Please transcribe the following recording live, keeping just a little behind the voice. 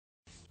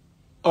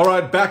All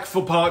right, back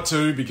for part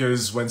two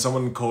because when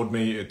someone called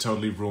me, it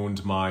totally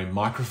ruined my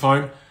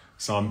microphone.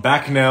 So I'm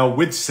back now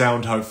with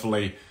sound,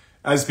 hopefully.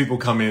 As people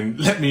come in,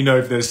 let me know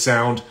if there's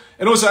sound.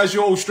 And also, as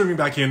you're all streaming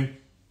back in,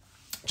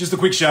 just a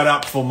quick shout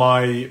out for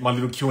my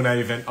little Q&A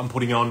event I'm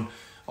putting on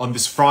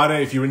this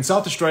Friday. If you're in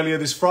South Australia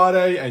this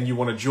Friday and you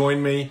want to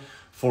join me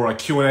for a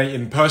Q&A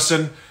in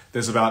person,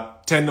 there's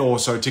about 10 or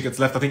so tickets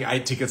left. I think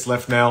 8 tickets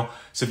left now.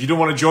 So if you do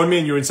want to join me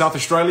and you're in South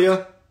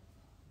Australia,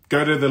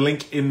 go to the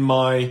link in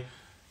my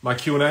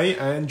Q&A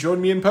and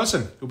join me in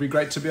person. It'll be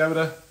great to be able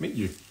to meet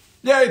you.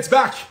 Yeah, it's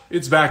back.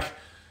 It's back.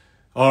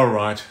 All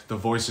right, the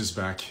voice is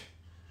back.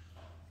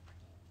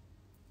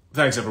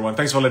 Thanks, everyone.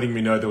 Thanks for letting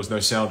me know there was no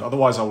sound.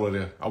 Otherwise, I would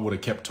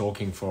have kept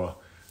talking for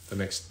the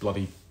next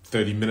bloody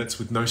 30 minutes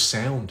with no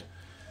sound.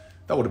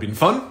 That would have been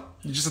fun.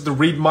 You just had to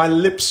read my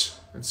lips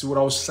and see what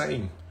I was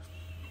saying.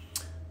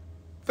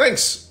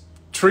 Thanks,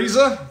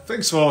 Teresa.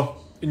 Thanks for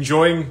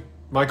enjoying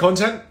my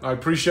content. I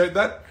appreciate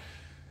that.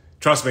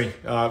 Trust me,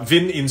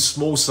 Vin in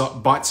small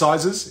bite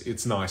sizes,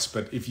 it's nice.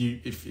 But if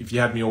you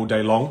had me all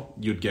day long,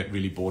 you'd get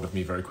really bored of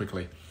me very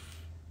quickly.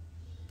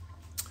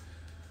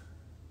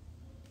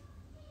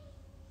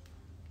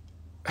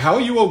 How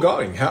are you all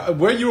going?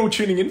 Where are you all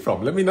tuning in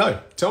from? Let me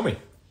know. Tell me.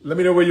 Let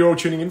me know where you're all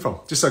tuning in from.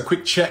 Just a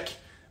quick check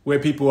where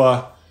people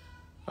are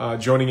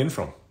joining in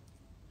from.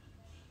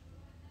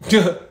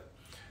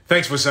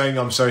 Thanks for saying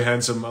I'm so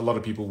handsome. A lot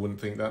of people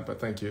wouldn't think that, but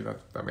thank you.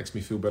 That makes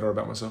me feel better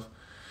about myself.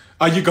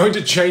 Are you going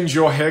to change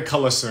your hair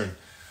color soon?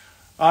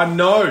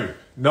 No,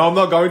 I'm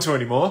not going to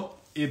anymore.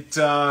 It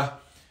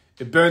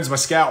burns my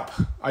scalp.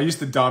 I used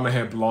to dye my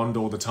hair blonde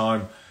all the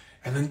time.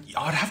 And then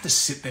I'd have to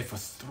sit there for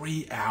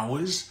 3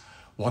 hours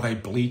while they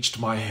bleached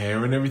my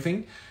hair and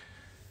everything.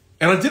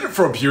 And I did it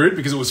for a period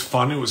because it was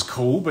fun, it was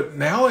cool. But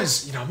now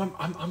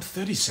I'm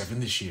 37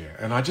 this year.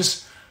 And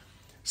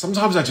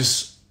sometimes I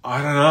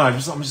don't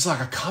know, I'm just like,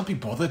 I can't be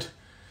bothered.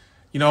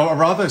 I'd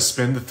rather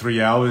spend the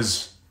 3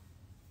 hours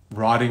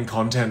writing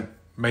content,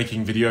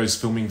 making videos,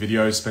 filming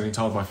videos, spending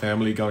time with my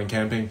family, going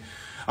camping.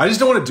 I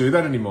just don't want to do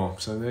that anymore.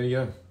 So there you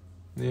go.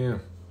 Yeah.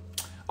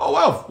 Oh,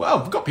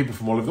 wow. We've got people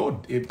from all over the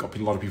world. We've got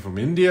a lot of people from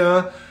India,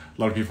 a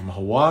lot of people from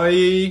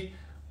Hawaii.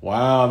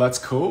 Wow, that's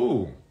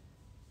cool.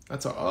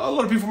 That's a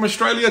lot of people from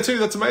Australia too.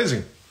 That's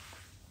amazing.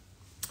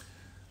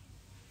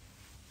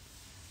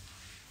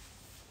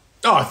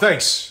 Oh,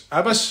 thanks,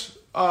 Abbas.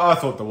 I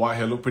thought the white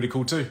hair looked pretty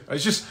cool too.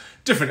 It's just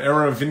different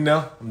era of Vin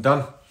now. I'm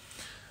done.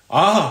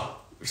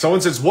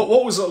 Someone says, what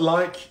was it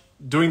like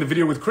doing the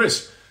video with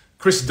Chris?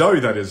 Chris Do,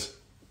 that is.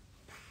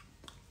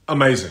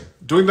 Amazing.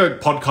 Doing the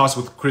podcast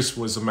with Chris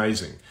was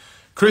amazing.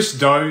 Chris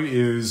Do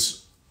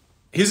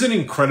he's an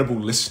incredible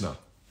listener.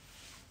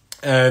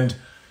 And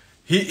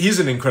he's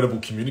an incredible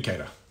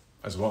communicator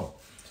as well.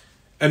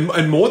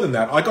 And more than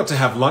that, I got to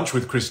have lunch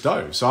with Chris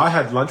Do. So I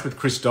had lunch with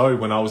Chris Do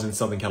when I was in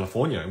Southern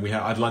California. And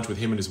I had lunch with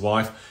him and his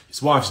wife.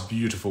 His wife's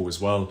beautiful as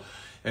well.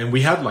 And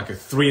we had like a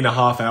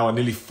 3.5 hour,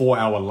 nearly 4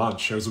 hour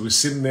lunch. As we were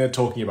sitting there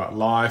talking about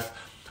life,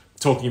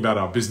 talking about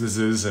our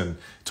businesses and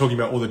talking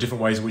about all the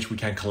different ways in which we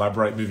can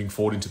collaborate moving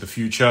forward into the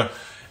future.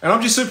 And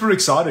I'm just super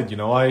excited.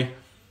 I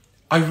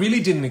really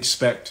didn't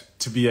expect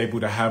to be able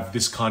to have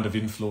this kind of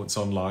influence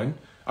online.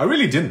 I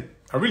really didn't.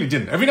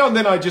 Every now and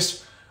then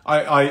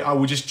I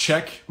would just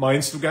check my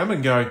Instagram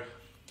and go,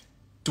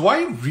 do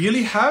I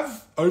really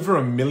have over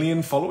 1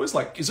 million followers?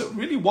 Like, is it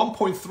really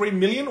 1.3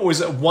 million or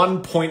is it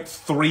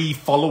 1.3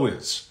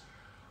 followers?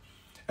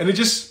 And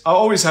I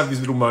always have these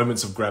little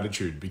moments of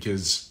gratitude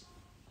because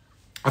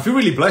I feel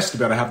really blessed to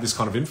be able to have this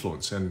kind of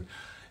influence.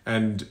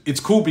 And it's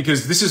cool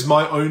because this is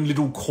my own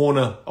little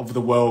corner of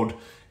the world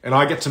and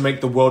I get to make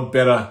the world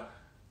better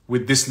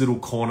with this little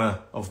corner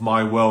of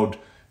my world.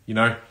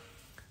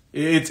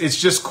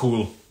 It's just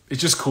cool.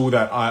 It's just cool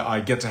that I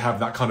get to have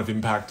that kind of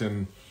impact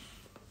and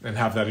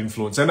have that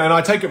influence. And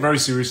I take it very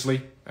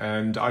seriously.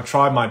 And I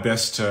try my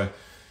best to,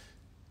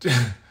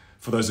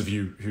 for those of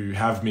you who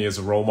have me as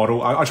a role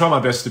model, I try my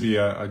best to be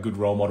a good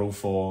role model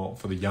for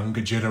the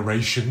younger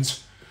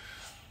generations.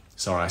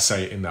 Sorry, I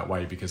say it in that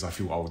way because I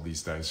feel old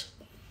these days.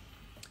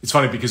 It's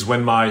funny because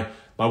when my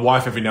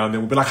wife every now and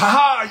then will be like,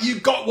 haha, you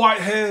got white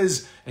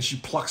hairs. And she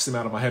plucks them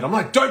out of my head. I'm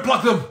like, don't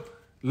pluck them,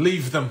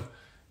 leave them.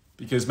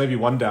 Because maybe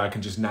one day I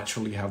can just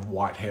naturally have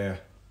white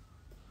hair.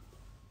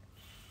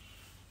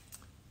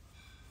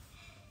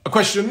 A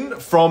question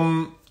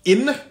from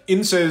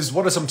In says,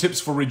 what are some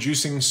tips for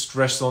reducing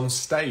stress on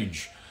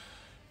stage?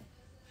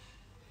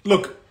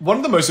 Look, one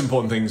of the most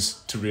important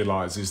things to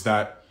realize is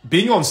that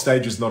being on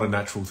stage is not a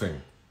natural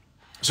thing.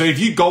 So if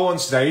you go on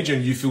stage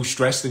and you feel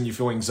stressed and you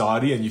feel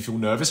anxiety and you feel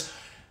nervous,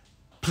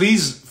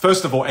 please,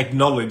 first of all,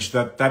 acknowledge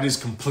that that is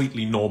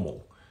completely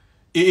normal.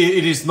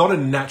 It is not a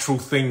natural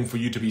thing for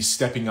you to be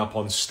stepping up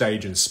on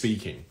stage and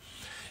speaking.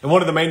 And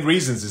one of the main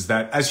reasons is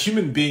that as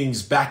human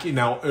beings back in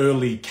our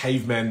early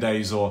caveman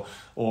days or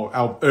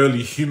our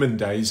early human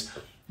days,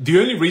 the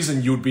only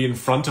reason you would be in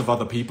front of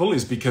other people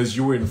is because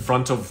you were in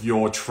front of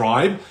your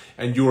tribe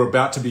and you were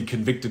about to be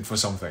convicted for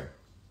something.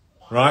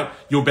 right?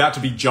 You're about to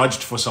be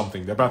judged for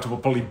something. They're about to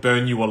probably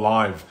burn you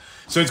alive.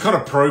 So it's kind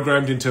of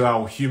programmed into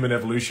our human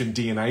evolution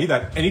DNA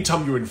that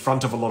anytime you're in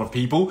front of a lot of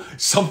people,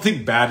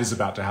 something bad is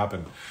about to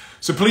happen.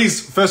 So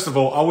please, first of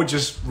all, I would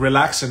just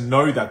relax and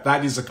know that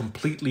that is a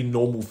completely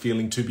normal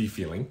feeling to be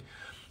feeling.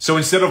 So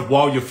instead of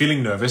while you're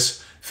feeling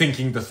nervous,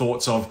 thinking the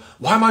thoughts of,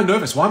 why am I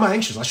nervous? Why am I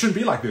anxious? I shouldn't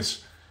be like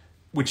this.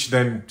 Which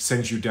then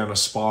sends you down a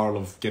spiral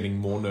of getting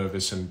more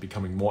nervous and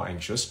becoming more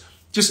anxious.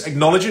 Just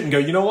acknowledge it and go,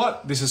 you know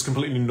what? This is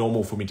completely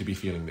normal for me to be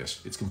feeling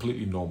this. It's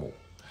completely normal.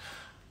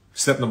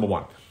 Step number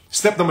one.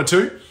 Step number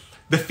two,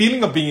 the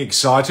feeling of being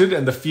excited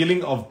and the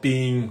feeling of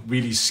being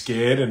really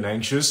scared and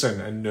anxious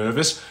and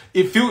nervous,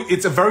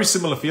 it's a very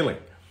similar feeling.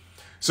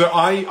 So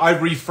I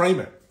reframe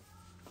it.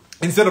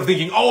 Instead of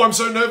thinking, oh, I'm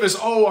so nervous,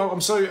 oh,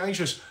 I'm so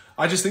anxious,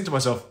 I just think to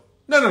myself,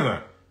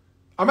 no.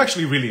 I'm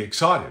actually really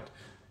excited.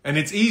 And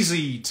it's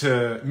easy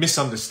to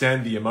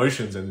misunderstand the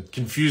emotions and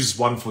confuse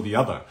one for the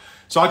other.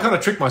 So I kind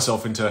of trick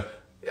myself into,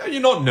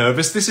 you're not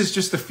nervous. This is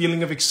just the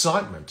feeling of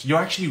excitement. You're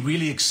actually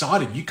really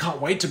excited. You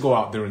can't wait to go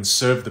out there and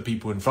serve the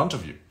people in front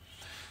of you.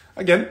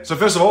 Again, so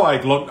first of all, I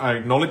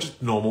acknowledge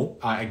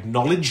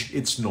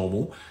it's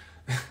normal.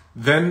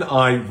 Then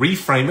I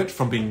reframe it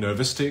from being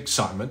nervous to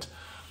excitement.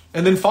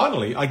 And then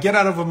finally, I get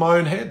out of my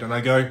own head and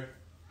I go,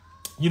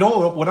 you know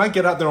what? When I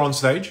get out there on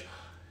stage,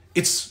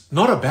 it's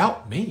not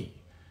about me.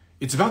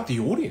 It's about the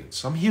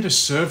audience. I'm here to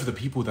serve the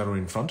people that are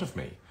in front of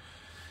me.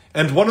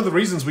 And one of the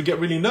reasons we get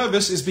really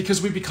nervous is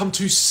because we become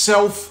too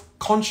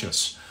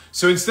self-conscious.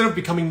 So instead of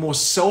becoming more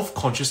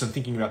self-conscious and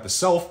thinking about the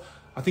self,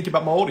 I think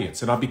about my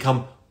audience and I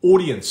become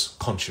audience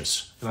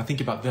conscious and I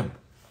think about them.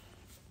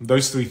 And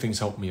those three things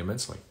help me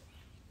immensely.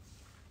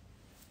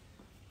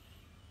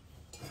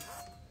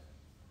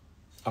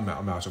 I'm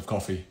out of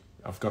coffee.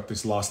 I've got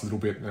this last little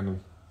bit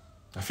and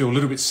I feel a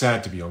little bit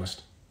sad, to be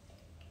honest.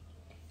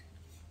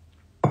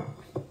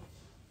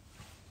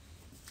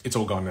 It's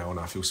all gone now and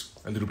I feel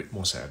a little bit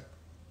more sad.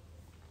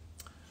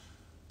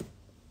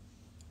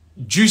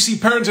 Juicy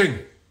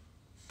Parenting.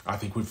 I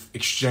think we've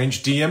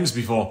exchanged DMs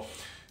before.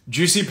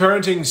 Juicy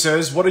Parenting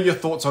says, what are your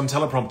thoughts on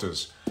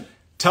teleprompters?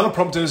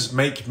 Teleprompters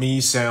make me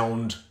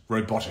sound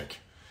robotic.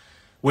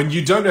 When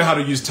you don't know how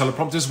to use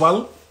teleprompters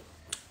well,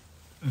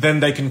 then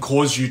they can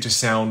cause you to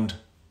sound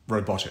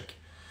robotic.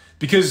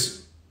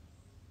 Because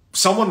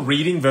someone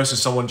reading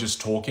versus someone just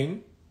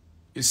talking,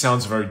 it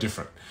sounds very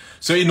different.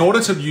 So in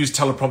order to use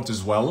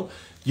teleprompters well,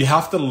 you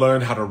have to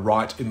learn how to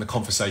write in the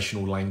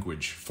conversational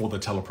language for the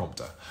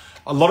teleprompter.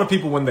 A lot of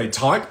people, when they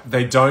type,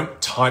 they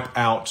don't type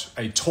out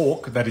a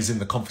talk that is in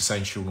the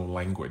conversational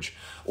language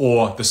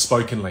or the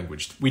spoken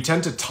language. We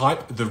tend to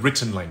type the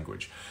written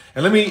language.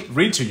 And let me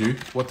read to you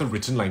what the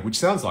written language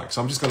sounds like.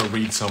 So I'm just going to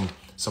read some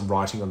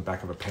writing on the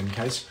back of a pen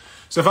case.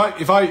 So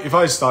if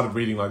I started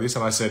reading like this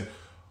and I said,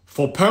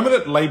 for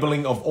permanent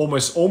labeling of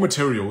almost all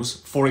materials,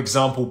 for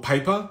example,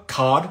 paper,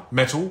 card,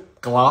 metal,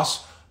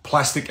 glass,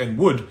 plastic, and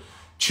wood,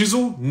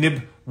 chisel,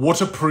 nib,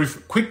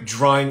 waterproof, quick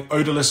drying,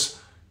 odorless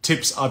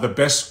tips are the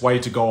best way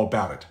to go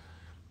about it.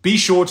 Be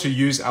sure to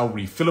use our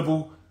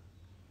refillable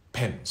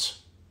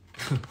pens.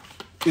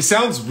 It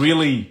sounds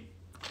really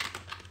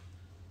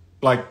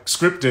like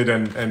scripted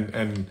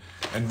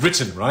and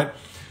written, right?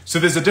 So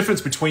there's a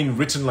difference between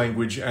written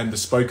language and the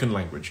spoken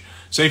language.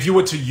 So if you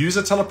were to use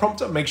a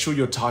teleprompter, make sure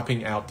you're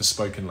typing out the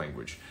spoken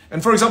language.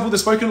 And for example, the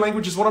spoken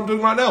language is what I'm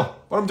doing right now.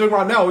 What I'm doing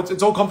right now,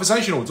 it's all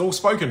conversational, it's all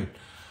spoken.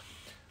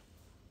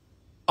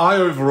 I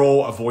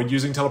overall avoid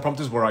using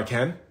teleprompters where I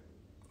can.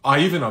 I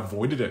even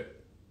avoided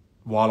it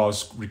while I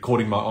was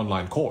recording my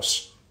online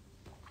course.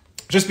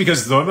 Just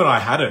because the moment I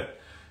had it,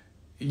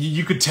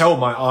 you could tell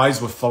my eyes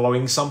were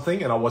following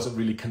something and I wasn't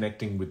really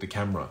connecting with the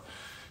camera.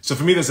 So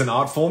for me, there's an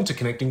art form to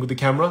connecting with the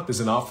camera. There's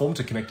an art form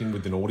to connecting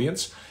with an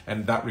audience,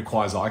 and that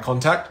requires eye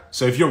contact.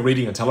 So if you're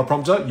reading a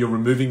teleprompter, you're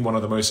removing one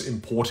of the most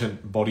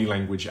important body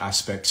language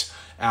aspects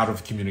out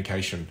of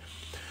communication.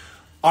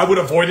 I would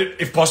avoid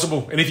it if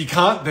possible. And if you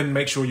can't, then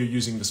make sure you're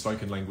using the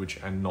spoken language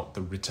and not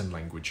the written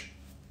language.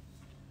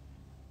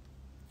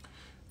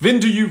 Vin,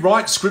 do you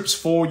write scripts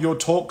for your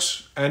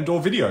talks and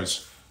or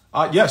videos?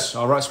 Yes,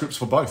 I write scripts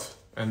for both.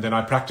 And then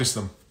I practice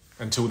them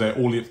until they're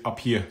all up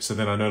here. So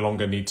then I no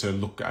longer need to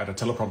look at a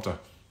teleprompter.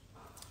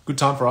 Good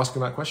time for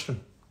asking that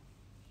question.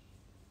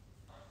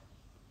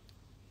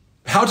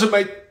 How to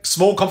make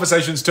small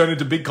conversations turn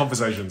into big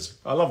conversations.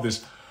 I love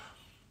this.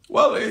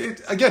 Well,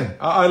 again,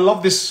 I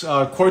love this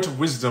quote of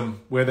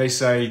wisdom where they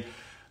say,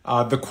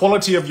 the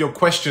quality of your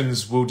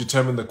questions will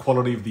determine the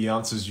quality of the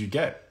answers you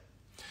get.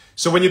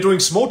 So when you're doing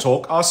small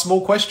talk, ask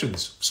small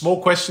questions.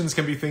 Small questions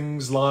can be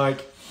things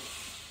like,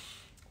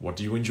 what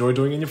do you enjoy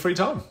doing in your free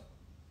time?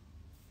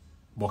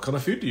 What kind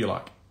of food do you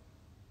like?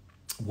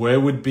 Where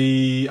would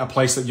be a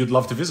place that you'd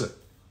love to visit?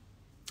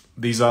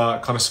 These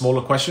are kind of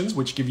smaller questions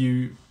which give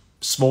you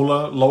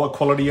smaller, lower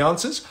quality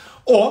answers.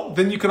 Or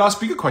then you could ask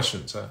bigger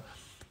questions.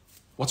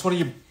 What's one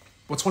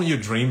of your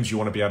dreams you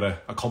want to be able to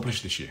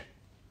accomplish this year?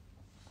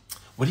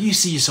 Where do you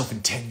see yourself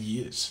in 10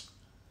 years?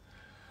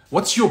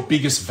 What's your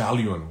biggest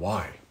value and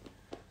why?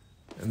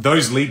 And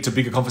those lead to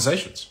bigger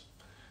conversations.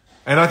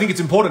 And I think it's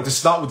important to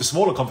start with the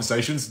smaller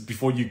conversations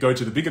before you go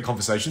to the bigger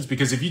conversations,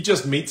 because if you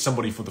just meet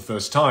somebody for the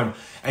first time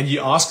and you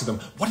ask them,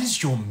 what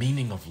is your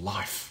meaning of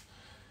life?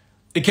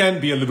 It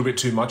can be a little bit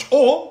too much,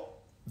 or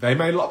they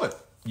may love it.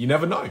 You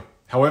never know.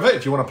 However,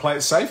 if you want to play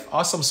it safe,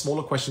 ask some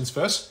smaller questions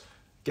first,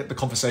 get the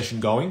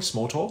conversation going,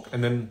 small talk,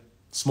 and then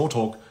small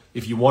talk.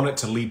 If you want it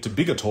to lead to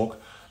bigger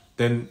talk,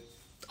 then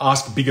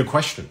ask bigger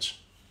questions.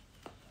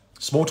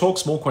 Small talk,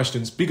 small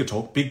questions, bigger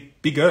talk,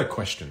 bigger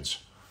questions.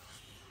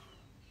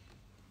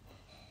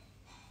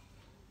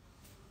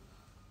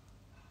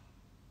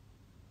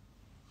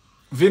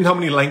 Vin, how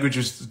many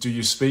languages do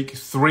you speak?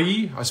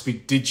 3. I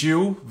speak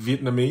Diju,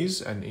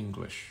 Vietnamese, and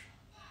English.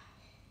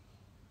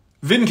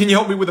 Vin, can you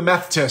help me with a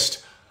math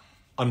test?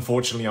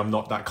 Unfortunately, I'm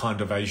not that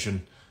kind of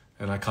Asian,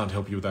 and I can't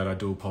help you with that. I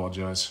do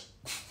apologize.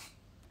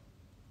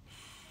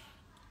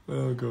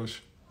 Oh,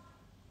 gosh.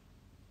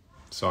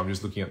 So I'm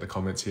just looking at the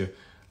comments here.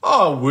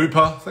 Oh,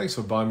 Whooper, thanks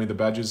for buying me the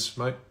badges,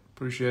 mate.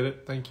 Appreciate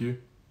it. Thank you.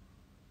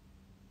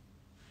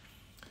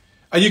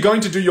 Are you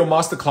going to do your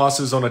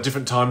masterclasses on a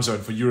different time zone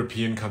for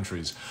European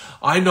countries?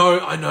 I know.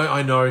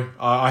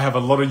 I have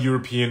a lot of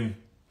European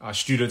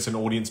students and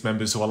audience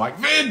members who are like,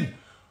 Vin,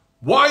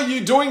 why are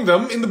you doing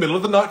them in the middle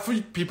of the night for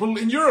people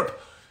in Europe?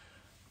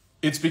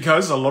 It's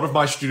because a lot of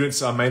my students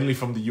are mainly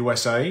from the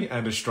USA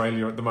and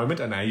Australia at the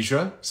moment, and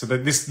Asia. So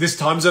that this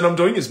time zone I'm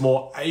doing is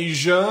more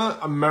Asia,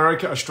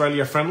 America,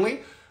 Australia friendly.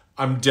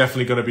 I'm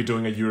definitely going to be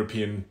doing a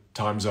European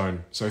time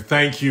zone. So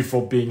thank you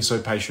for being so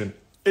patient.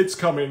 It's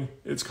coming.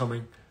 It's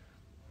coming.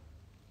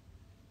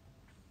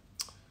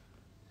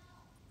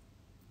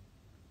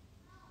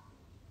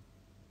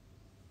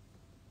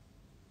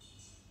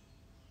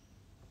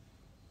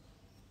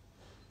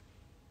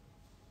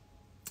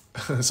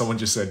 Someone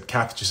just said,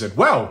 Kath just said,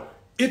 wow,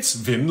 it's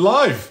Vin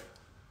Live.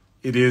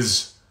 It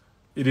is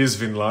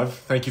Vin Live.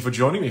 Thank you for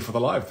joining me for the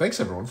live. Thanks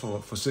everyone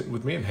for sitting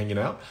with me and hanging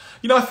out.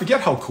 You know, I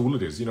forget how cool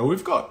it is. You know,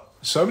 we've got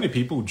so many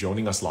people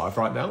joining us live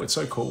right now. It's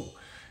so cool.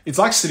 It's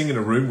like sitting in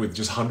a room with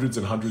just hundreds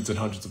and hundreds and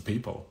hundreds of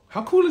people.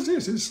 How cool is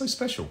this? It's so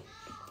special.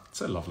 It's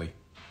so lovely.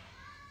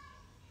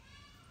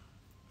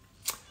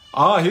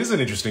 Here's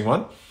an interesting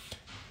one.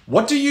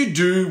 What do you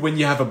do when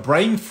you have a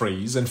brain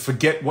freeze and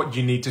forget what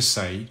you need to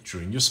say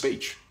during your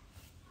speech?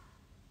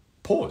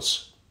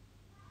 Pause.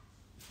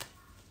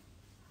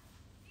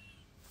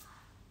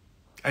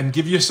 And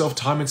give yourself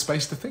time and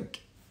space to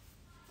think.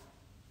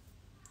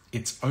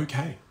 It's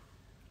okay.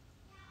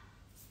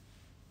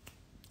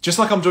 Just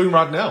like I'm doing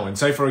right now. And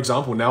say, for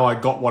example, now I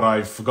got what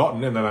I've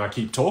forgotten and then I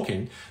keep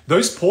talking.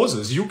 Those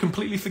pauses, you'll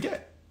completely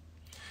forget.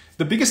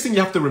 The biggest thing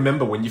you have to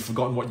remember when you've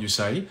forgotten what you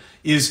say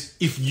is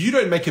if you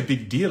don't make a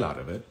big deal out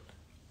of it,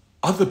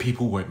 other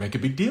people won't make a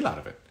big deal out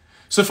of it.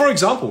 So for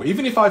example,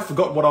 even if I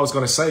forgot what I was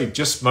going to say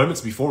just moments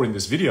before in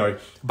this video,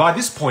 by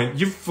this point,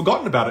 you've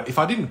forgotten about it. If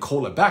I didn't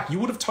call it back, you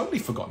would have totally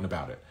forgotten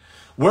about it.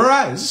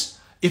 Whereas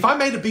if I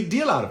made a big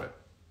deal out of it,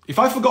 if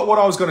I forgot what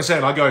I was going to say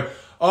and I go,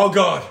 oh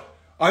God,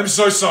 I'm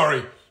so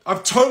sorry.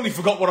 I've totally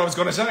forgot what I was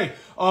going to say.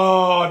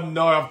 Oh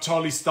no, I've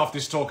totally stuffed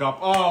this talk up.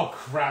 Oh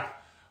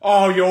crap.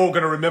 Oh, you're all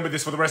going to remember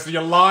this for the rest of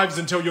your lives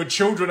until your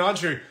children,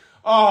 aren't you?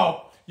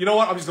 Oh, you know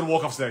what? I'm just going to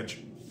walk off stage.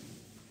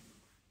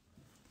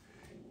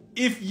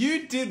 If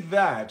you did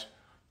that,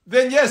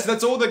 then yes,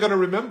 that's all they're going to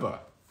remember.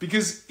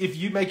 Because if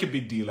you make a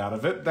big deal out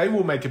of it, they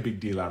will make a big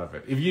deal out of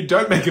it. If you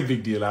don't make a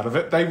big deal out of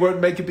it, they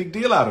won't make a big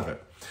deal out of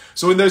it.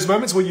 So in those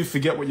moments where you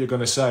forget what you're going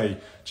to say,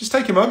 just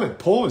take a moment,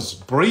 pause,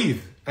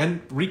 breathe,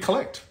 and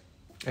recollect.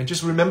 And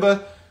just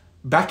remember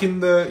back in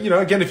the,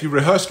 again, if you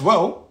rehearsed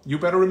well, you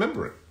better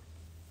remember it.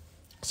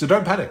 So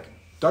don't panic.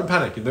 Don't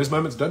panic. In those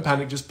moments, don't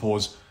panic, just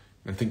pause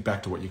and think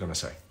back to what you're going to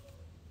say.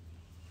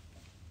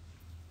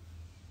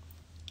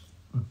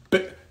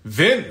 But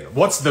Vin,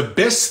 what's the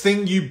best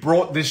thing you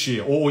brought this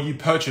year or you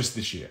purchased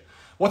this year?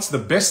 What's the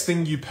best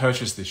thing you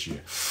purchased this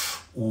year?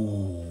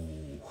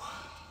 Ooh.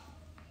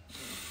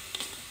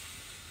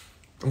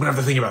 I'm going to have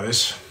to think about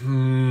this.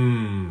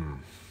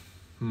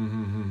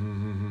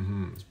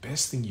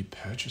 Best thing you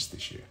purchased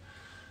this year?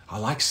 I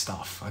like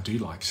stuff. I do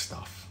like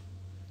stuff.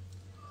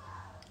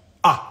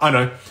 I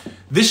know.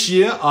 This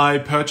year I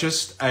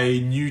purchased a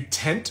new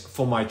tent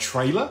for my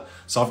trailer.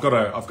 So I've got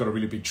a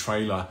really big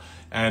trailer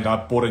and I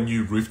bought a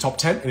new rooftop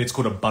tent and it's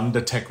called a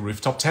Bundatech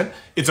rooftop tent.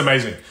 It's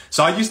amazing.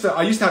 So I used to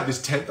have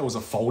this tent that was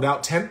a fold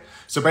out tent.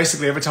 So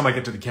basically every time I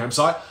get to the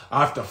campsite, I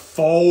have to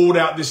fold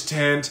out this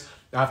tent.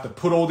 I have to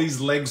put all these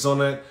legs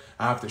on it.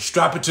 I have to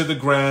strap it to the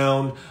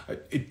ground.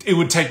 It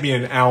would take me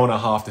an hour and a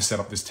half to set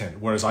up this tent.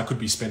 Whereas I could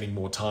be spending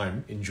more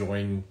time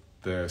enjoying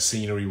the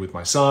scenery with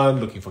my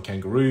son, looking for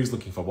kangaroos,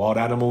 looking for wild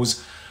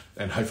animals,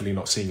 and hopefully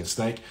not seeing a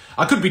snake.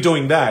 I could be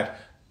doing that,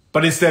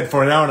 but instead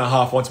for an hour and a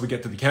half, once we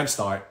get to the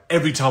campsite,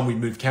 every time we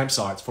move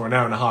campsites for an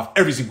hour and a half,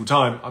 every single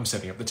time, I'm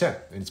setting up the tent.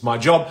 And it's my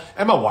job,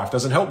 and my wife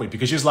doesn't help me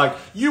because she's like,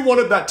 you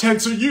wanted that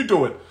tent, so you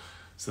do it.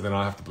 So then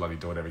I have to bloody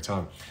do it every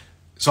time.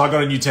 So I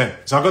got a new tent.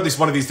 So I got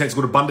one of these tents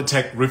called a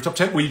Bundatech rooftop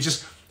tent where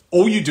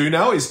all you do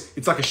now is,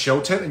 it's like a shell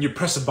tent and you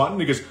press a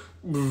button and it goes,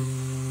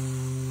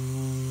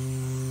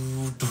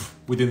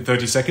 within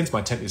 30 seconds,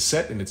 my tent is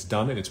set and it's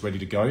done and it's ready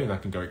to go and I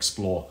can go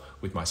explore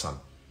with my son.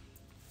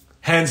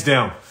 Hands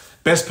down,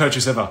 best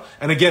purchase ever.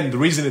 And again, the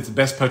reason it's the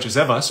best purchase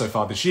ever so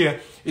far this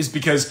year is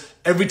because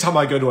every time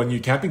I go to a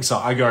new camping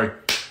site, I go,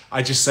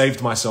 I just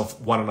saved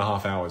myself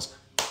 1.5 hours.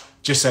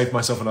 Just saved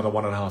myself another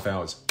 1.5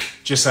 hours.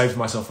 Just saved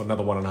myself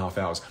another 1.5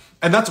 hours.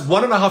 And that's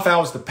 1.5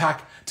 hours to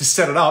pack, to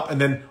set it up,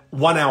 and then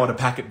 1 hour to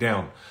pack it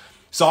down.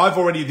 So I've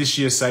already this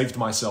year saved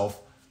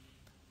myself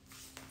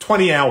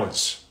 20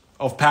 hours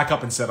of pack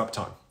up and set up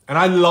time. And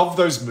I love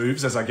those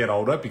moves as I get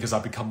older because I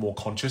become more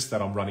conscious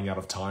that I'm running out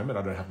of time and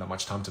I don't have that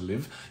much time to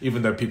live.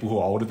 Even though people who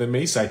are older than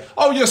me say,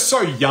 oh, you're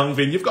so young,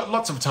 Vin, you've got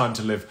lots of time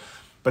to live.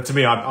 But to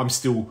me, I'm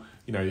still,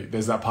 you know,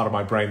 there's that part of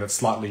my brain that's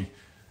slightly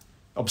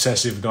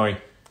obsessive going,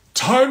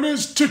 time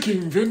is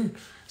ticking, Vin.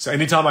 So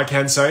anytime I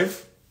can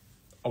save,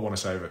 I want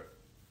to save it.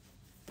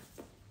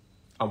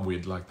 I'm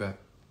weird like that.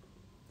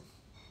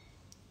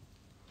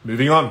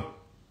 Moving on.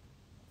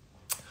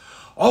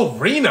 Oh,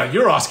 Rena,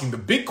 you're asking the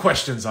big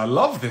questions. I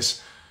love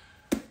this.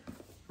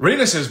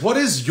 Rena says, what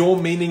is your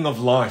meaning of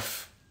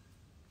life?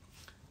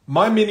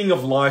 My meaning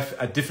of life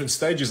at different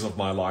stages of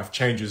my life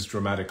changes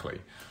dramatically.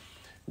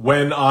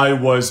 When I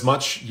was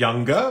much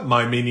younger,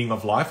 my meaning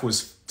of life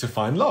was to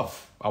find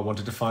love. I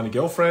wanted to find a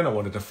girlfriend. I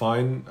wanted to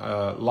find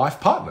a life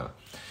partner.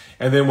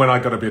 And then when I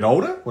got a bit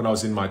older, when I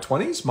was in my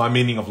 20s, my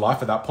meaning of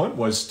life at that point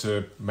was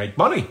to make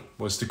money,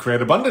 was to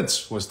create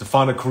abundance, was to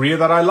find a career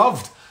that I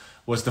loved,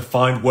 was to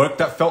find work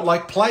that felt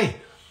like play.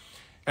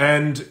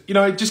 And, you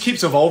know, it just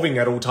keeps evolving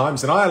at all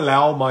times. And I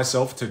allow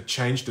myself to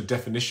change the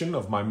definition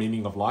of my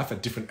meaning of life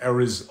at different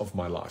eras of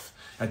my life,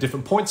 at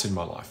different points in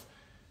my life.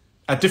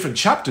 At different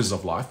chapters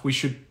of life, we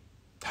should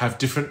have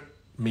different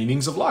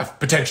meanings of life,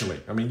 potentially.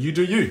 I mean, you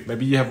do you.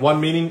 Maybe you have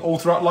one meaning all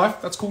throughout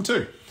life. That's cool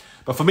too.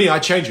 But for me, I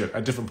change it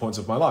at different points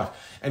of my life.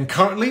 And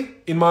currently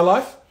in my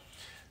life,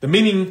 the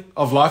meaning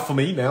of life for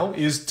me now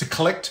is to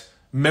collect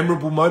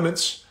memorable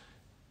moments,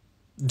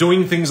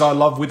 doing things I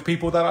love with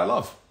people that I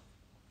love.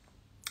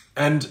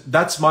 And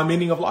that's my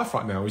meaning of life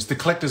right now, is to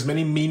collect as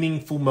many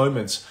meaningful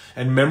moments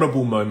and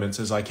memorable moments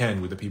as I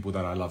can with the people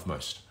that I love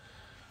most.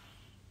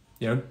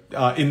 You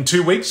know, in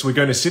 2 weeks, we're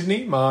going to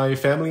Sydney, my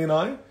family and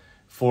I,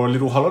 for a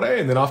little holiday.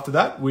 And then after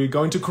that, we're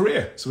going to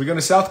Korea. So we're going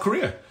to South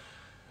Korea.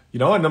 You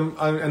know, and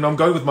I'm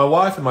going with my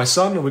wife and my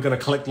son, and we're going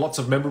to collect lots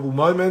of memorable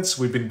moments.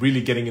 We've been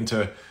really getting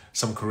into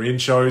some Korean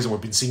shows, and we've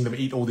been seeing them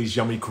eat all these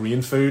yummy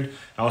Korean food.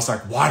 And I was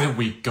like, why don't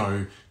we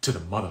go to the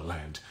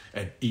motherland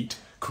and eat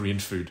Korean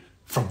food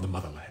from the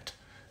motherland?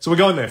 So we're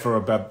going there for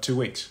about 2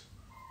 weeks.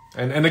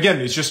 And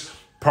again, it's just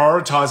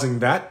prioritizing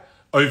that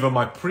over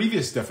my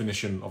previous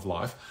definition of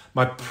life.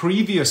 My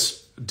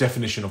previous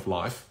definition of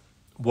life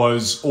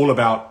was all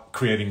about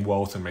creating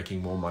wealth and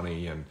making more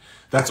money. And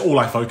that's all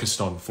I focused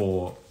on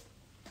for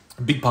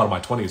a big part of my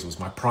 20s. Was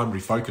my primary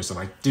focus, and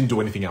I didn't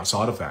do anything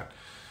outside of that.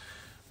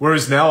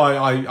 Whereas now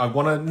I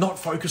want to not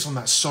focus on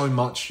that so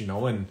much, you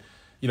know, and,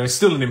 you know, it's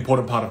still an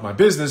important part of my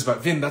business,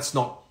 but Vin, that's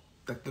not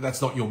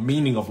your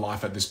meaning of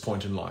life at this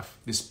point in life.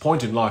 This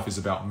point in life is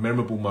about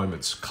memorable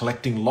moments,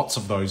 collecting lots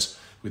of those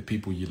with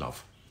people you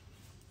love.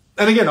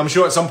 And again, I'm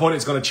sure at some point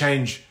it's going to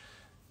change.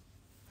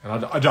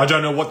 And I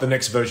don't know what the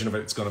next version of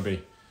it's going to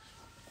be.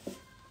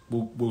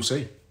 We'll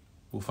see.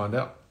 We'll find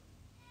out.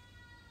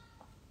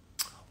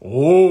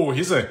 Oh,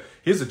 here's a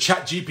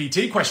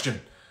ChatGPT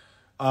question.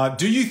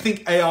 Do you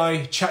think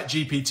AI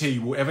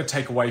ChatGPT will ever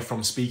take away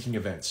from speaking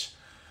events?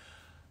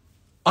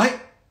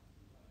 I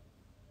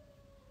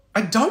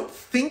don't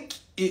think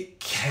it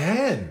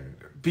can,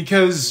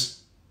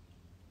 because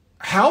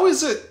how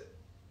is it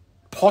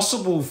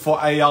possible for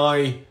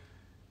AI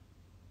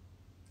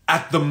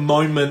at the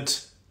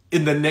moment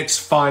in the next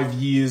 5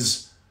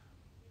 years?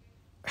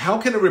 How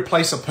can it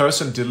replace a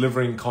person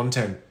delivering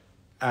content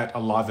at a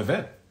live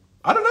event?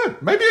 I don't know.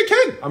 Maybe it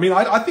can. I mean,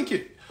 I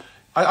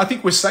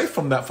think we're safe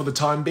from that for the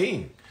time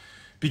being,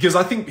 because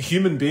I think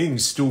human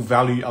beings still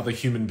value other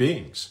human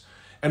beings.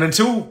 And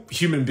until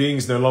human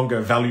beings no longer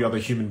value other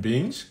human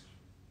beings,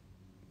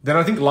 then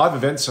I think live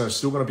events are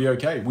still going to be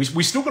okay.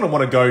 We're still going to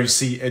want to go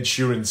see Ed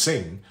Sheeran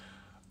sing.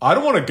 I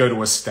don't want to go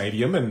to a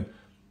stadium and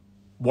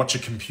watch a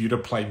computer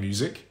play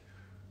music.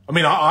 I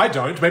mean, I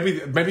don't.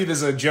 Maybe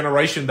there's a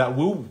generation that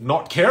will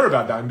not care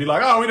about that and be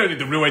like, oh, we don't need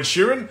the real Ed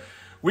Sheeran.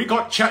 We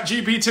got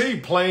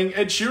ChatGPT playing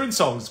Ed Sheeran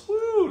songs.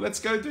 Woo, let's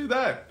go do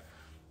that.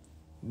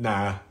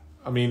 Nah.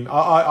 I mean,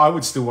 I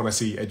would still want to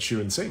see Ed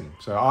Sheeran sing.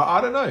 So I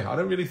don't know. I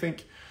don't really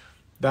think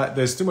that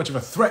there's too much of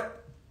a threat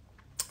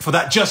for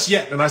that just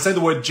yet. And I say the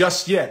word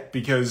just yet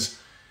because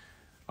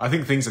I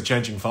think things are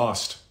changing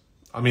fast.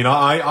 I mean,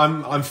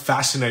 I'm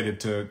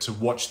fascinated to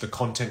watch the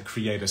content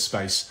creator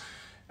space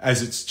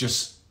as it's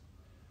just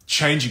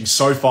changing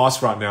so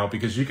fast right now,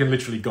 because you can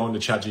literally go into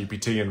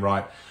ChatGPT and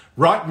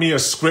write me a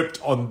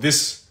script on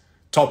this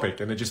topic,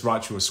 and it just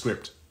writes you a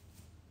script.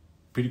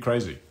 Pretty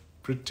crazy.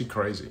 Pretty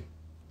crazy.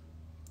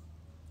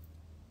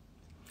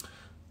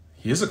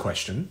 Here's a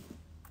question.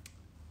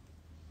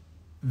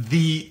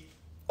 The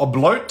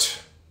Oblote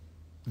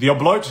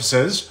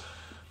says,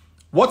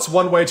 What's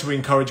one way to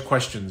encourage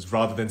questions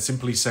rather than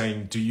simply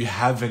saying, do you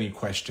have any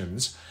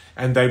questions?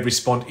 And they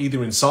respond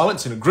either in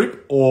silence in a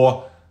group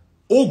or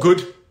all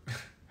good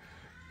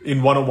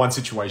in one-on-one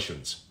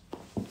situations.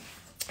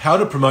 How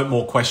to promote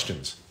more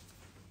questions?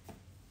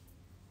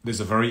 There's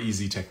a very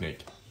easy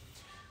technique.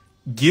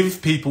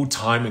 Give people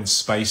time and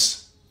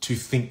space to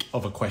think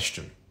of a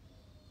question.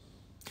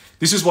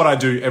 This is what I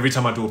do every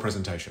time I do a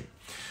presentation.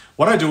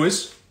 What I do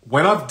is,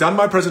 when I've done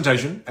my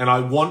presentation and I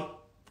want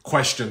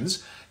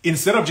questions,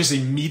 instead of just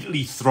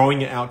immediately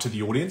throwing it out to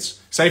the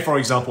audience, say for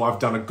example, I've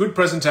done a good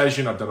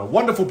presentation, I've done a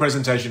wonderful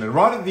presentation, and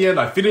right at the end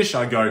I finish,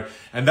 I go,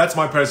 and that's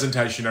my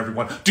presentation,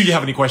 everyone. Do you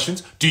have any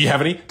questions? Do you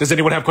have any? Does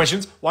anyone have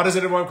questions? Why does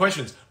anyone have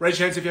questions? Raise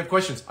your hands if you have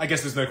questions. I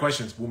guess there's no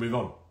questions. We'll move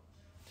on.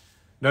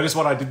 Notice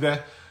what I did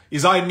there?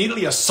 Is I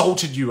immediately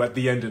assaulted you at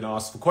the end and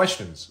asked for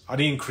questions. I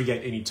didn't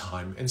create any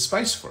time and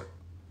space for it.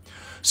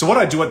 So what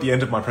I do at the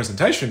end of my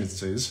presentation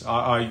is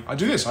I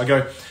do this. I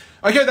go,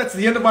 okay, that's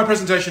the end of my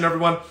presentation,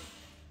 everyone.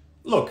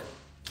 Look,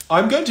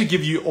 I'm going to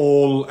give you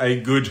all a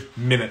good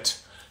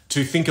minute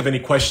to think of any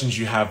questions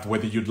you have,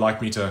 whether you'd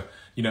like me to,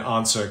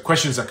 answer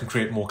questions that can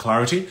create more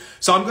clarity.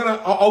 So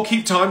I'll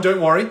keep time, don't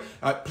worry.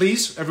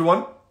 Please,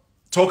 everyone,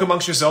 talk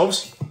amongst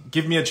yourselves.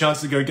 Give me a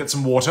chance to go get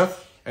some water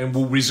and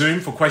we'll resume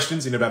for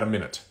questions in about a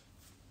minute.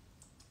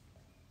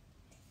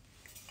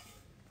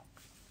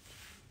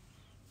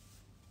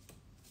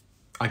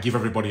 I give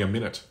everybody a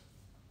minute.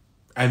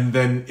 And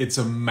then it's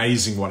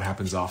amazing what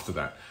happens after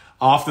that.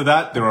 After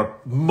that, there are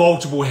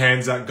multiple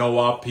hands that go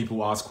up,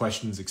 people ask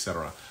questions,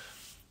 etc.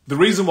 The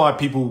reason why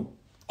people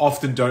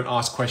often don't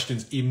ask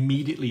questions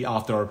immediately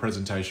after a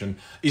presentation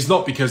is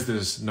not because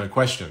there's no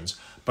questions,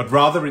 but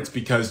rather it's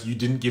because you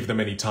didn't give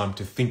them any time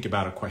to think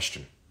about a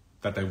question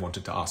that they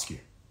wanted to ask you.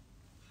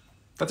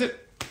 That's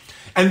it.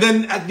 And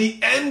then at the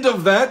end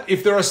of that,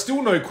 if there are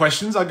still no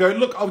questions, I go,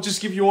 look, I'll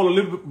just give you all a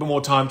little bit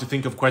more time to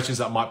think of questions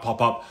that might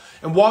pop up.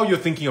 And while you're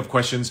thinking of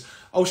questions,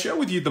 I'll share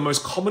with you the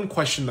most common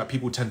question that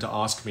people tend to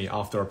ask me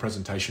after a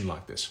presentation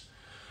like this.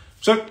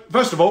 So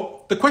first of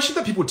all, the question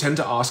that people tend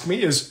to ask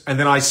me is, and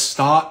then I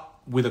start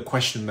with a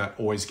question that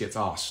always gets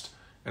asked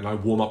and I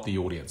warm up the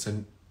audience.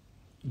 And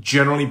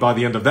generally by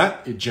the end of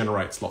that, it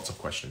generates lots of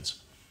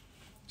questions.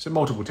 So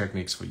multiple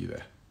techniques for you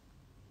there.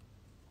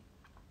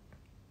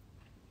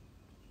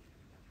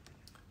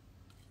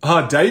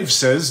 Dave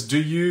says, do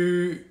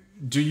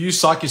you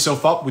psych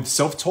yourself up with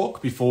self-talk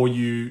before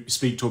you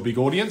speak to a big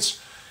audience?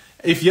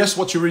 If yes,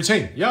 what's your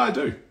routine? Yeah, I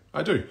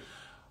do.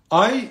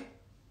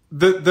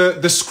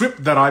 The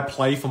script that I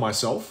play for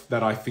myself,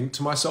 that I think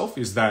to myself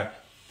is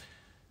that,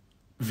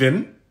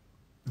 Vin,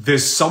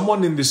 there's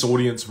someone in this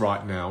audience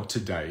right now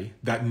today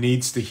that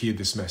needs to hear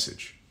this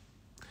message.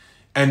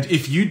 And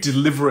if you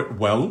deliver it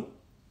well,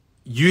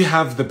 you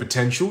have the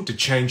potential to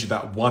change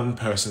that one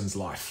person's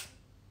life.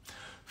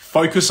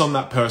 Focus on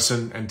that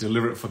person and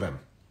deliver it for them.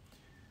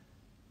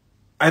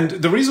 And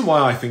the reason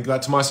why I think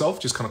that to myself,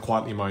 just kind of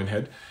quietly in my own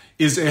head,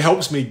 is it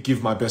helps me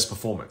give my best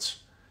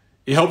performance.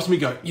 It helps me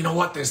go, you know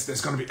what,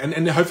 there's going to be,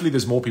 and hopefully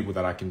there's more people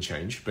that I can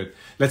change. But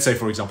let's say,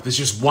 for example, there's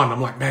just one.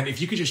 I'm like, man,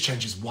 if you could just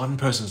change just one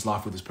person's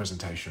life with this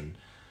presentation,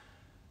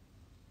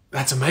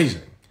 that's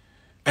amazing.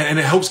 And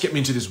it helps get me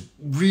into this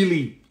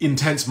really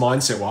intense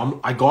mindset where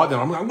I go out there,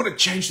 I'm going to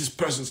change this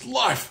person's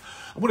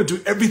life. I'm going to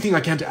do everything I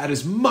can to add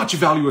as much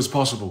value as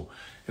possible.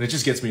 And it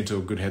just gets me into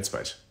a good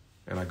headspace.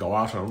 And I go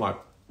out and I'm like,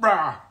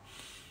 rah.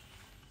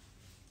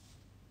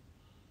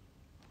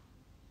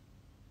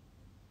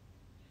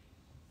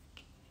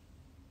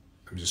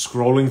 I'm just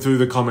scrolling through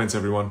the comments,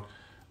 everyone.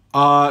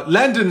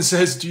 Landon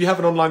says, do you have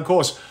an online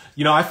course?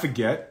 I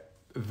forget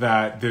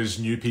that there's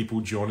new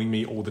people joining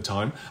me all the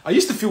time. I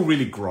used to feel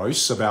really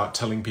gross about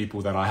telling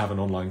people that I have an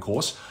online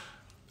course.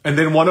 And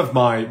then one of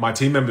my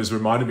team members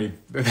reminded me,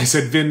 they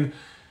said, Vin,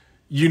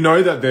 you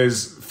know that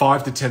there's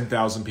 5,000 to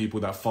 10,000 people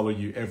that follow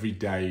you every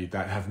day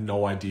that have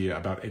no idea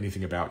about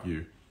anything about you.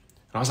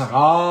 And I was like,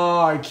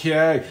 oh,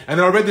 okay. And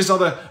then I read this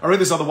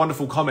other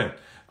wonderful comment.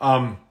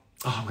 I'm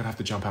going to have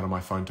to jump out of my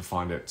phone to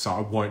find it, so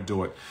I won't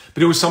do it.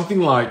 But it was something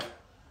like,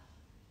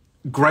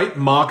 great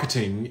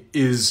marketing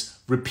is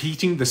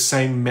repeating the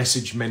same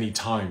message many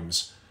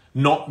times,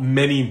 not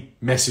many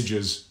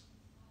messages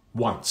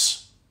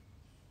once.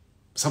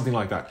 Something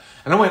like that.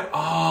 And I went,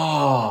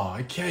 oh,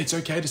 okay, it's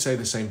okay to say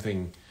the same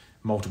thing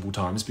multiple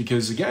times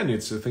because, again,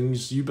 it's the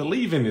things you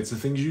believe in, it's the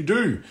things you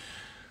do.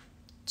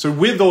 So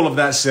with all of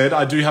that said,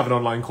 I do have an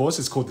online course.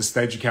 It's called the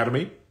Stage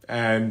Academy,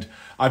 and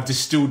I've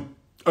distilled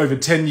over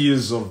 10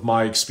 years of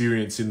my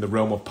experience in the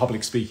realm of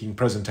public speaking,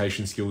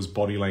 presentation skills,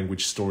 body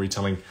language,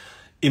 storytelling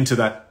into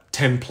that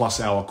 10+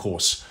 hour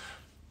course.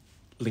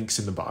 Links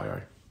in the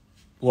bio.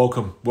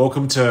 Welcome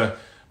to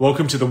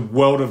the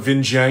world of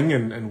Vin Jiang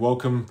and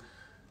welcome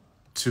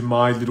to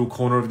my little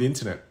corner of the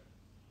internet.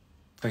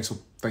 Thanks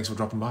for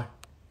dropping by.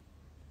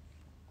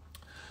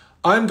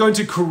 I'm going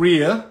to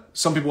Korea.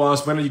 Some people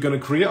ask, when are you going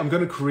to Korea? I'm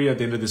going to Korea at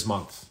the end of this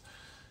month.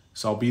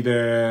 So I'll be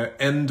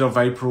there end of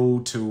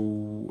April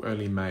till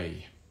early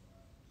May.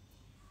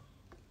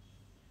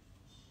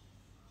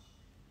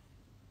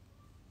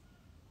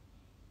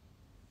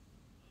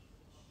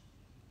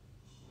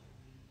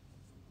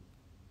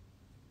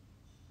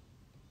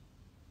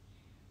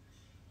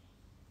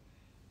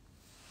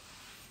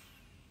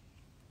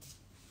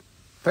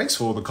 thanks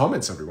for all the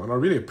comments, everyone. I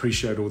really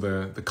appreciate all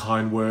the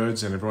kind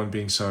words and everyone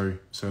being so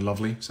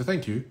lovely. So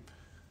thank you.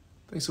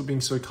 Thanks for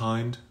being so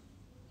kind.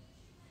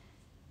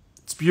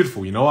 It's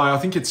beautiful, you know. I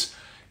think it's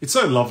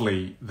so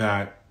lovely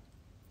that,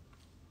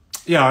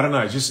 yeah, I don't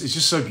know. It's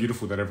just so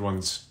beautiful that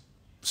everyone's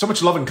so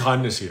much love and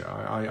kindness here.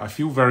 I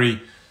feel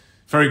very,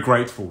 very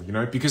grateful, you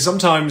know, because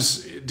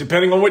sometimes,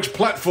 depending on which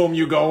platform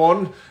you go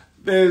on,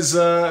 there's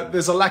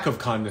a lack of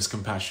kindness,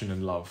 compassion,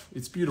 and love.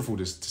 It's beautiful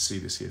to see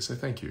this here. So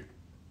thank you.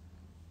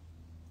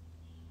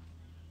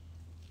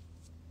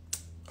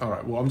 All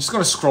right. Well, I'm just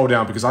going to scroll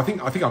down because I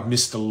think I've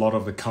missed a lot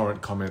of the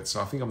current comments.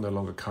 I think I'm no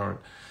longer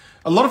current.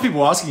 A lot of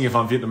people asking if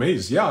I'm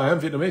Vietnamese. Yeah, I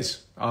am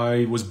Vietnamese.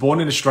 I was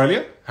born in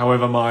Australia.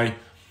 However, my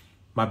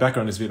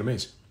background is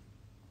Vietnamese.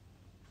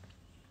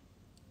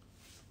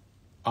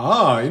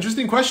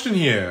 Interesting question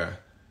here.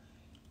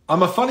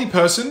 I'm a funny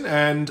person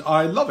and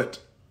I love it.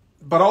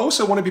 But I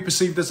also want to be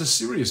perceived as a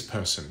serious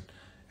person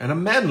and a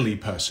manly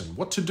person.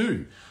 What to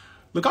do?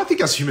 Look, I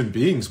think as human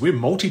beings, we're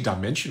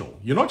multidimensional.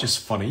 You're not just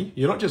funny.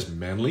 You're not just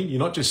manly. You're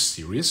not just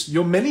serious.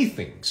 You're many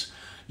things.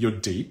 You're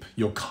deep.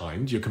 You're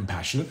kind. You're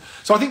compassionate.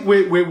 So I think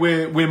we're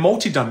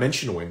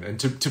multidimensional, and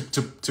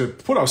to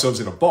put ourselves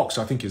in a box,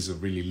 I think, is a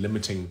really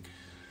limiting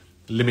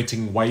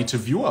way to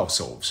view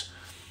ourselves.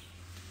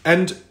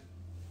 And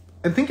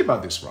think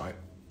about this, right?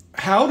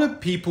 How do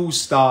people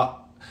start?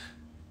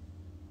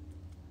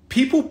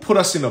 People put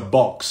us in a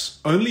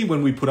box only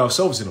when we put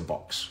ourselves in a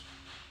box.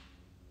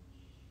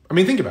 I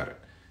mean, think about it.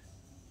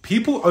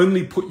 People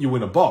only put you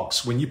in a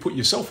box when you put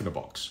yourself in a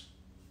box.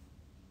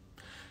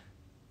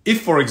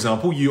 If, for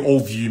example, you all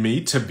view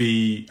me to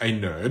be a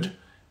nerd,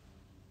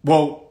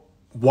 well,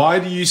 why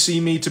do you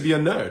see me to be a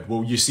nerd?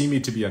 Well, you see me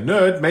to be a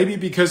nerd maybe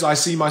because I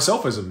see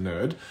myself as a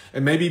nerd,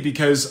 and maybe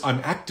because I'm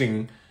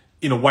acting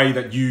in a way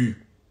that you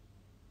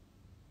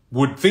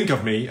would think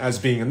of me as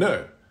being a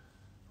nerd,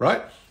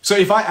 right? So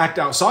if I act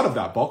outside of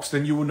that box,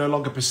 then you will no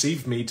longer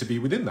perceive me to be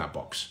within that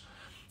box.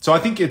 So I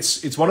think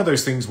it's one of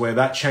those things where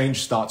that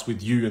change starts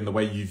with you and the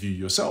way you view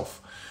yourself.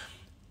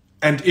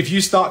 And if you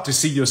start to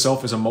see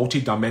yourself as a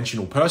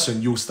multidimensional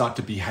person, you'll start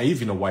to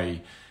behave in a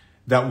way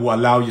that will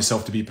allow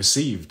yourself to be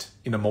perceived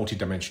in a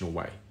multidimensional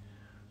way.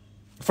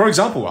 For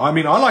example, I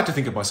mean, I like to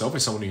think of myself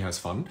as someone who has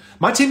fun.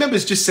 My team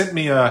members just sent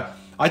me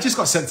I just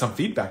got sent some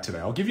feedback today.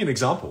 I'll give you an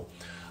example.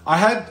 I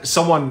had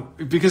someone,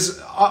 because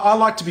I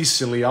like to be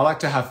silly, I like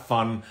to have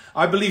fun.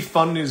 I believe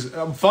fun is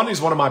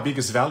one of my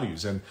biggest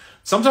values. And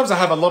sometimes I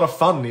have a lot of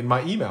fun in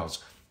my emails.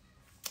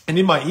 And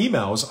in my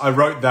emails, I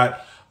wrote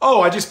that,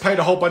 I just paid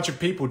a whole bunch of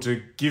people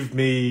to give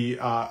me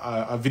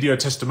a video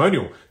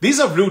testimonial.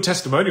 These are real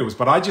testimonials,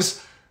 but I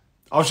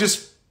was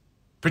just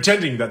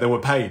pretending that they were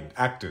paid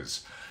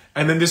actors.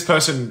 And then this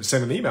person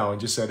sent an email and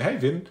just said, hey,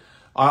 Vin,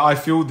 I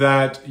feel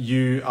that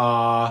you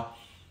are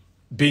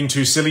being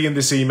too silly in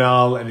this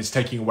email and it's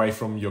taking away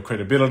from your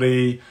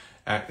credibility.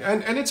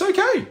 And it's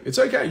okay. It's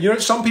okay. You know,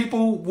 some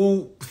people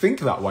will think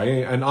that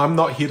way, and I'm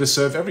not here to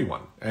serve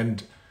everyone.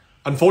 And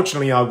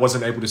unfortunately, I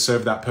wasn't able to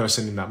serve that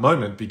person in that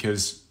moment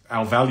because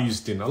our values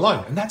didn't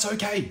align. And that's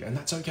okay. And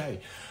that's okay.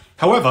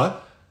 However,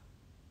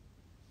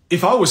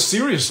 if I was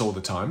serious all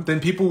the time, then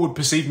people would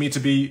perceive me to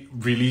be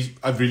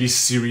a really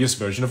serious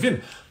version of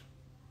Vin.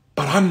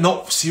 But I'm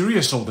not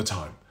serious all the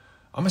time.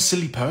 I'm a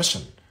silly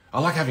person. I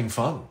like having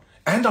fun.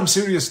 And I'm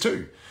serious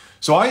too.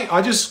 So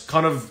I just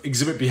kind of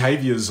exhibit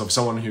behaviors of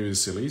someone who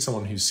is silly,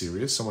 someone who's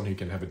serious, someone who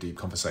can have a deep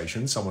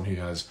conversation, someone who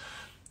has,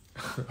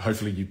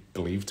 hopefully you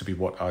believe to be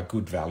what are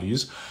good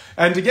values.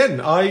 And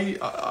again,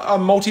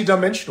 I'm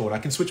multidimensional and I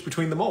can switch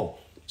between them all.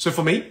 So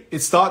for me, it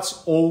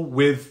starts all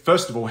with,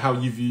 first of all, how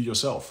you view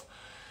yourself.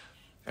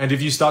 And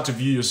if you start to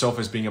view yourself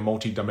as being a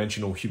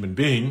multidimensional human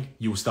being,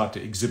 you will start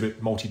to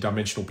exhibit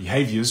multidimensional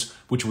behaviors,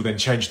 which will then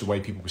change the way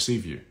people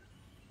perceive you.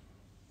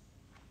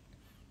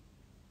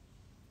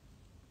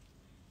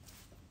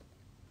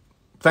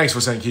 Thanks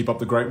for saying keep up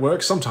the great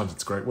work. Sometimes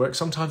it's great work,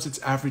 sometimes it's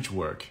average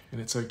work, and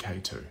it's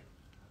okay too.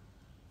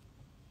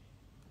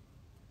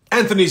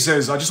 Anthony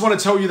says, I just want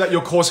to tell you that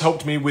your course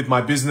helped me with my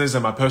business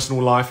and my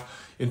personal life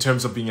in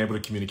terms of being able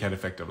to communicate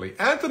effectively.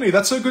 Anthony,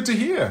 that's so good to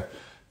hear.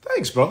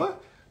 Thanks, brother.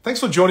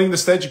 Thanks for joining the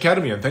Stage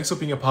Academy, and thanks for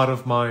being a part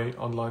of my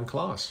online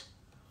class.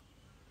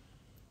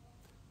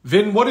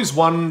 Vin, what is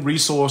one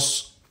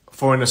resource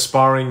for an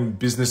aspiring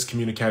business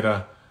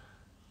communicator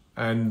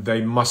and they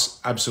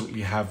must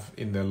absolutely have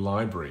in their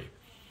library?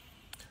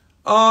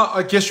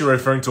 I guess you're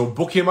referring to a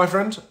book here, my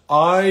friend.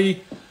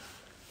 I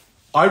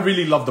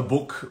really love the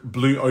book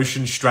Blue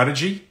Ocean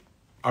Strategy.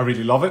 I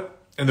really love it.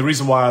 And the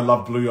reason why I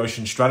love Blue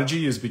Ocean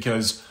Strategy is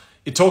because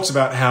it talks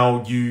about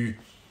how you,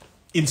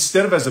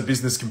 instead of as a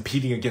business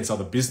competing against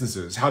other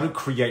businesses, how to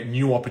create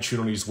new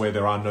opportunities where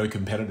there are no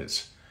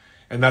competitors.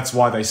 And that's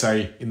why they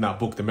say in that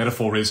book, the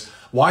metaphor is,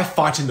 why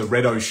fight in the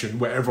red ocean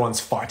where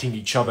everyone's fighting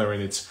each other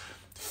and it's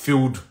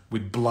filled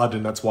with blood,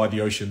 and that's why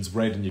the ocean's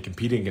red and you're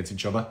competing against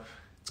each other.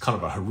 It's kind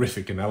of a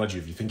horrific analogy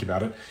if you think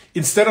about it.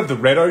 Instead of the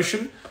red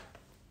ocean,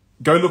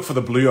 go look for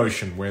the blue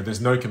ocean where there's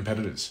no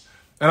competitors.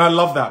 And I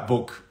love that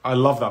book. I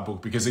love that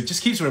book because it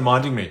just keeps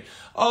reminding me,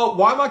 oh,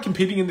 why am I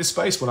competing in this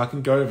space when I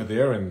can go over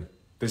there and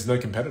there's no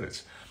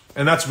competitors?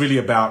 And that's really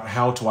about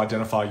how to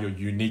identify your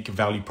unique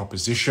value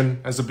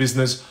proposition as a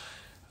business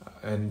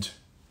and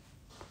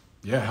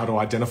how to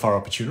identify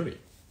opportunity.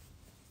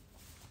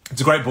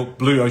 It's a great book,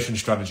 Blue Ocean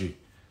Strategy.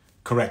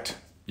 Correct,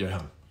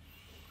 Johan.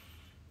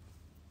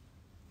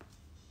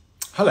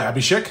 Hello,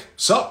 Abhishek.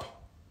 Sup?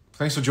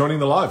 Thanks for joining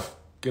the live.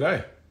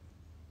 G'day.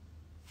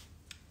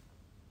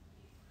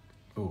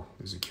 Oh,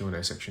 there's a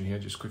Q&A section here.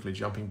 Just quickly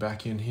jumping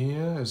back in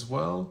here as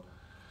well.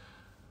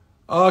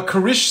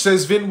 Karish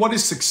says, Vin, what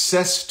is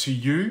success to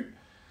you?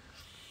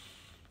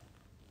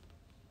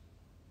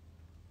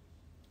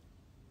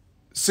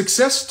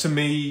 Success to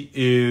me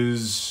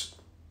is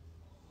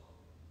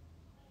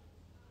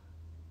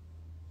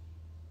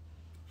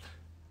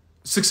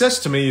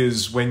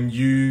when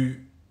you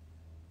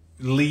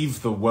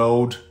leave the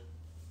world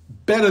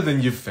better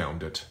than you've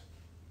found it.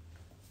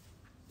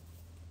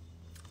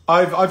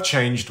 I've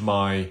changed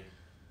my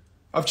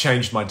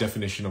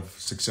definition of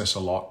success a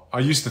lot. I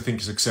used to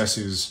think success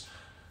is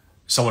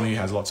someone who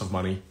has lots of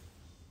money,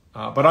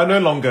 but I no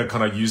longer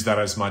kind of use that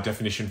as my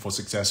definition for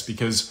success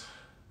because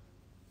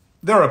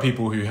there are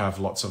people who have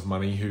lots of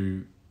money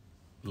who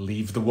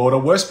leave the world a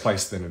worse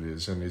place than it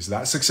is. And is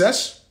that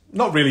success?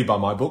 Not really by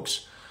my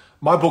books.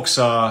 My books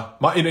are,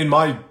 in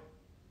my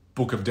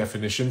book of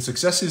definition,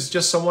 success is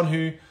just someone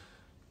who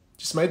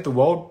just made the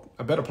world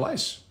a better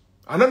place.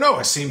 I don't know,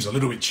 it seems a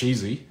little bit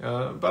cheesy,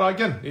 but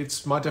again,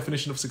 it's my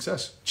definition of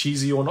success.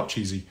 Cheesy or not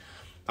cheesy.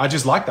 I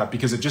just like that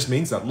because it just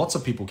means that lots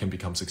of people can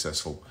become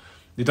successful.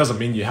 It doesn't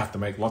mean you have to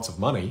make lots of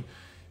money.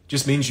 It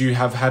just means you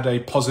have had a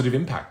positive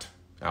impact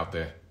out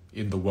there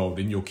in the world,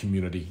 in your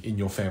community, in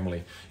your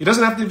family. It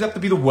doesn't have to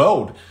be the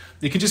world.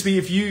 It can just be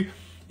if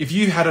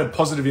you had a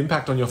positive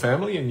impact on your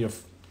family and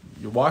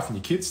your wife and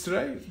your kids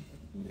today,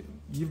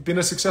 you've been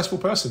a successful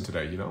person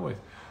today, you know.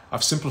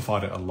 I've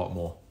simplified it a lot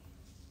more.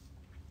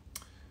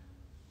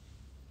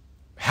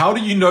 How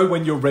do you know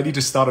when you're ready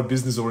to start a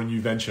business or a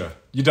new venture?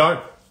 You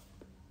don't.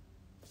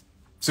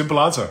 Simple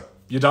answer.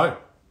 You don't.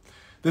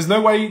 There's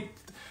no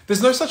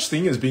such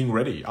thing as being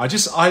ready.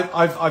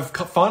 I've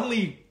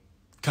finally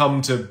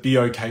come to be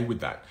okay with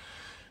that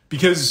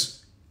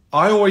because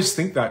I always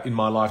think that in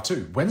my life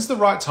too. When's the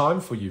right time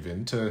for you,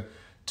 Vin, to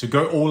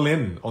go all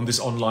in on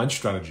this online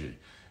strategy?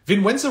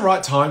 Vin, when's the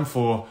right time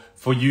for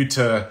you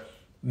to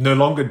no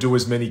longer do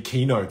as many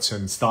keynotes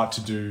and start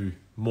to do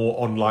more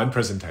online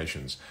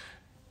presentations?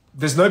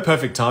 There's no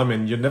perfect time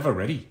and you're never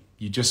ready.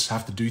 You just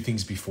have to do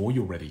things before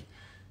you're ready.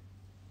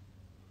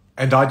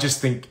 And I just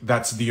think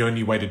that's the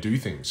only way to do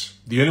things.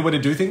 The only way to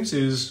do things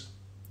is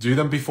do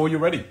them before you're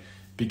ready.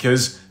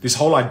 Because this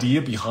whole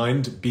idea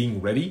behind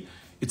being ready,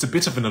 it's a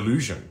bit of an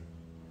illusion.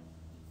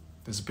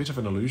 There's a bit of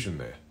an illusion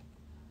there.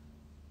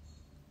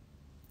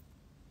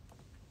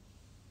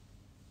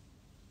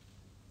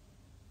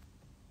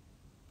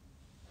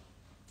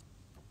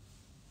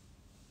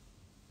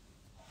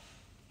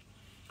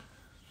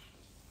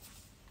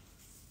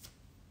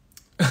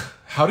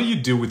 How do you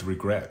deal with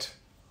regret?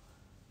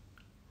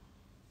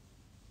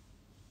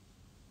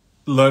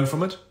 Learn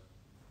from it.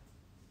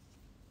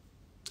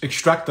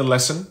 Extract the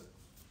lesson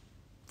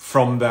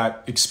from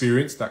that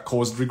experience that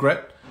caused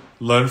regret.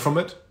 Learn from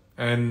it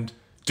and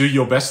do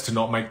your best to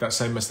not make that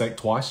same mistake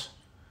twice.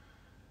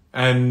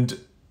 And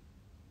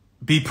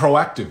be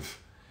proactive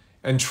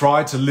and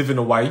try to live in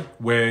a way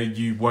where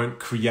you won't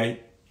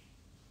create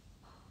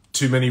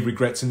too many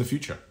regrets in the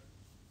future.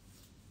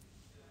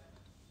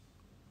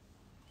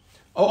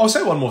 I'll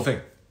say one more thing.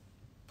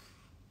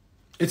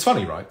 It's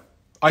funny, right?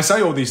 I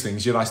say all these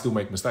things, yet I still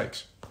make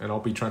mistakes. And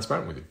I'll be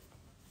transparent with you.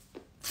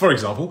 For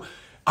example,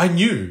 I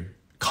knew,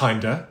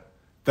 kinda,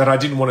 that I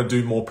didn't want to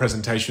do more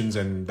presentations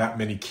and that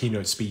many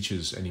keynote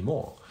speeches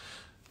anymore.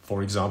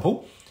 For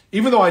example,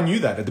 even though I knew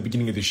that at the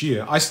beginning of this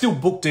year, I still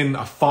booked in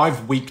a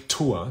 5-week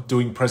tour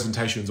doing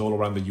presentations all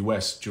around the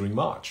US during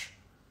March.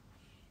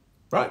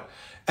 Right?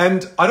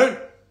 And I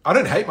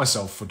don't hate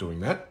myself for doing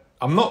that.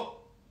 I'm not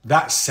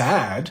that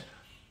sad.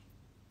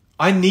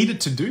 I needed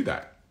to do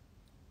that,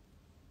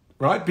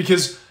 right?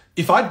 Because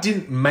if I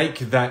didn't make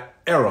that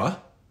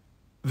error,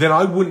 then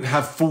I wouldn't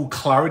have full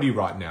clarity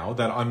right now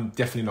that I'm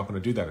definitely not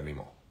going to do that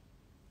anymore.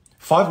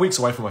 5 weeks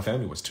away from my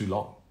family was too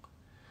long.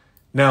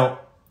 Now,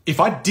 if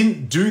I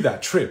didn't do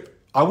that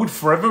trip, I would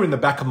forever in the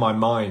back of my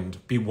mind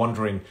be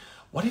wondering,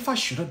 what if I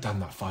should have done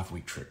that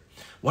 5-week trip?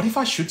 What if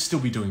I should still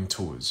be doing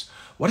tours?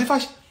 What if I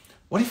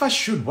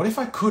should? What if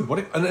I could?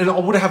 And I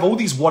would have all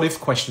these what if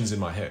questions in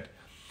my head.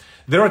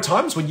 There are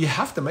times when you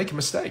have to make a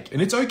mistake,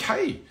 and it's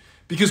okay.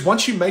 Because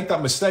once you make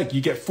that mistake, you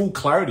get full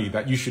clarity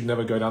that you should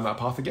never go down that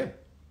path again.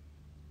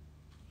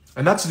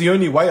 And that's the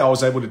only way I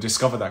was able to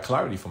discover that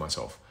clarity for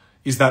myself,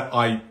 is that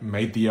I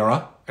made the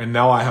error, and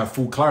now I have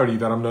full clarity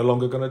that I'm no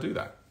longer going to do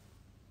that.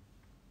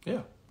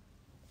 Yeah.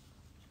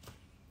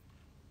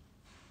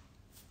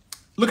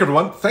 Look,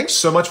 everyone, thanks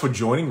so much for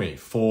joining me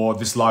for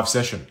this live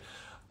session.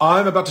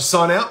 I'm about to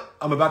sign out.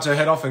 I'm about to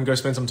head off and go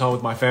spend some time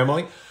with my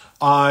family.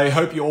 I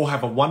hope you all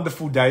have a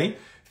wonderful day.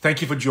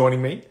 thank you for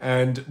joining me.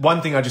 And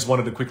one thing I just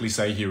wanted to quickly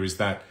say here is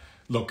that,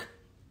 look,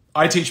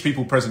 I teach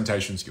people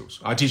presentation skills.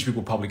 I teach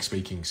people public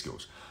speaking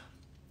skills.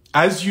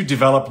 As you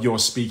develop your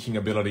speaking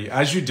ability,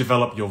 as you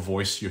develop your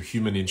voice, your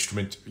human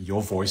instrument,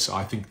 your voice,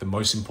 I think the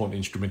most important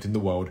instrument in the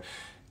world,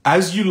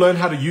 as you learn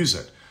how to use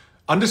it,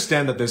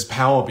 understand that there's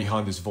power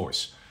behind this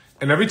voice.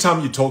 And every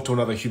time you talk to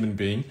another human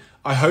being,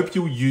 I hope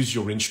you'll use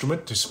your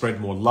instrument to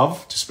spread more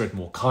love, to spread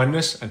more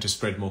kindness, and to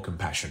spread more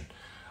compassion.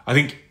 I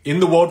think in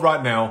the world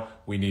right now,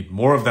 we need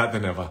more of that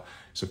than ever.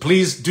 So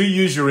please do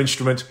use your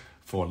instrument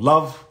for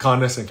love,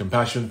 kindness, and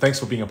compassion. Thanks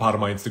for being a part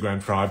of my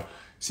Instagram tribe.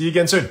 See you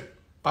again soon.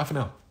 Bye for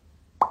now.